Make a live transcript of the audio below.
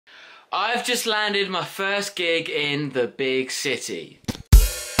I've just landed my first gig in the big city.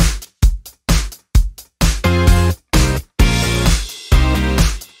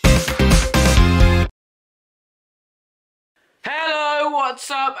 Hello,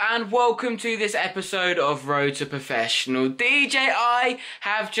 what's up, and welcome to this episode of Road to Professional DJ. I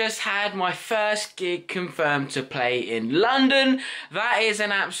have just had my first gig confirmed to play in London. That is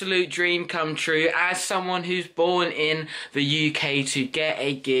an absolute dream come true as someone who's born in the UK. To get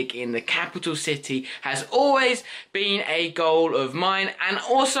a gig in the capital city has always been a goal of mine, and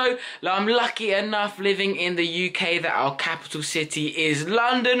also I'm lucky enough living in the UK that our capital city is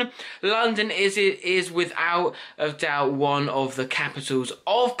London. London is without a doubt one of the capitals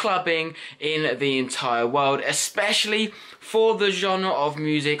of clubbing in the entire world, especially for the genre of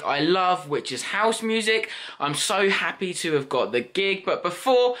music I love, which is house music. I'm so happy to have got the gig, but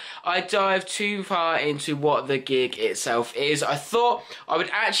before I dive too far into what the gig itself is, I thought I would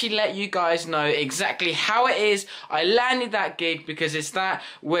actually let you guys know exactly how it is I landed that gig, because it's that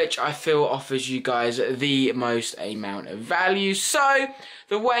which I feel offers you guys the most amount of value. So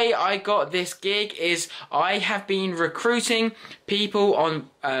the way I got this gig is I have been recruiting people on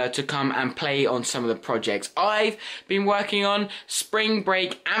to come and play on some of the projects I've been working on. Spring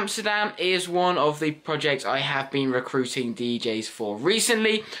Break Amsterdam is one of the projects I have been recruiting DJs for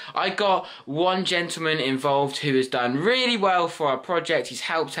recently. I got one gentleman involved who has done really well for our project. He's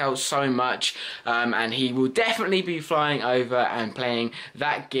helped out so much, and he will definitely be flying over and playing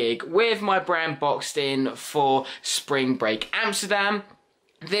that gig with my brand Boxed In for Spring Break Amsterdam.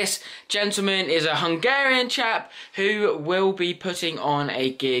 This gentleman is a Hungarian chap who will be putting on a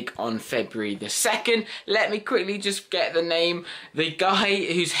gig on February the 2nd. Let me quickly just get the name. The guy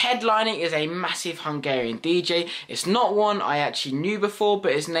who's headlining is a massive Hungarian DJ. It's not one I actually knew before,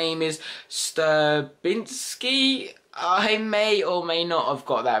 but his name is Sturbinski. I may or may not have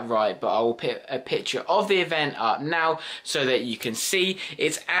got that right, but I will put a picture of the event up now so that you can see.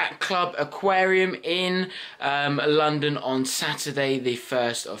 It's at Club Aquarium in London on Saturday the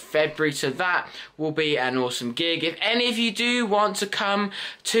 1st of February. So that will be an awesome gig. If any of you do want to come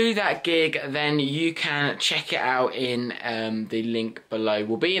to that gig, then you can check it out in the link below.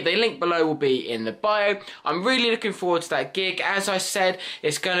 The link below will be in the bio. I'm really looking forward to that gig. As I said,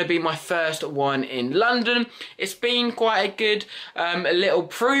 it's going to be my first one in London. It's been quite a good little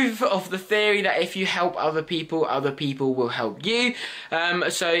proof of the theory that if you help other people will help you.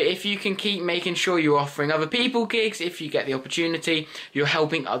 So if you can keep making sure you're offering other people gigs, if you get the opportunity, you're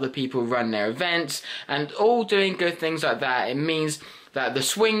helping other people run their events and all doing good things like that, it means that the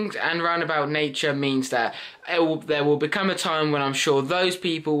swings and roundabout nature means that there will become a time when I'm sure those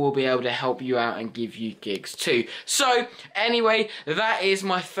people will be able to help you out and give you gigs too. So anyway, that is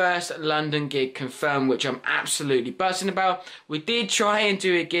my first London gig confirmed, which I'm absolutely buzzing about. We did try and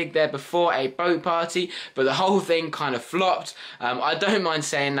do a gig there before, a boat party, but the whole thing kind of flopped. I don't mind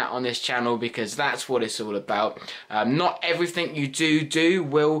saying that on this channel because that's what it's all about. Not everything you do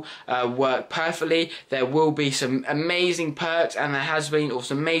will work perfectly. There will be some amazing perks, and there has been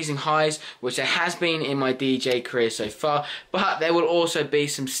also amazing highs, which there has been in my DJ career so far, but there will also be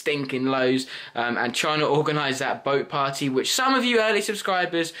some stinking lows, and trying to organise that boat party, which some of you early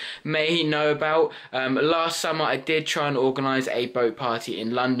subscribers may know about. Last summer I did try and organise a boat party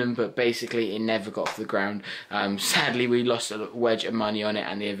in London, but basically it never got off the ground. Sadly we lost a wedge of money on it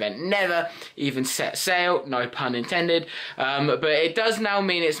and the event never even set sail, no pun intended. But it does now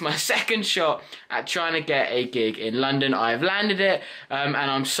mean it's my second shot at trying to get a gig in London. I have landed it, and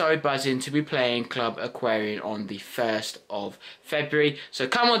I'm so buzzing to be playing Club Aquarium on the 1st of February. So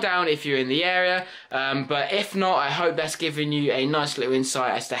come on down if you're in the area, but if not, I hope that's given you a nice little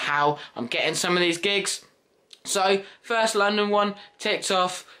insight as to how I'm getting some of these gigs. So first London one ticked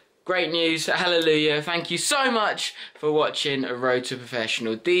off. Great news, hallelujah. Thank you so much for watching A Road to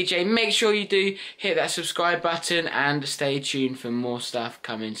Professional DJ. Make sure you do hit that subscribe button and stay tuned for more stuff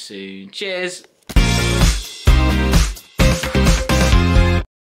coming soon. Cheers.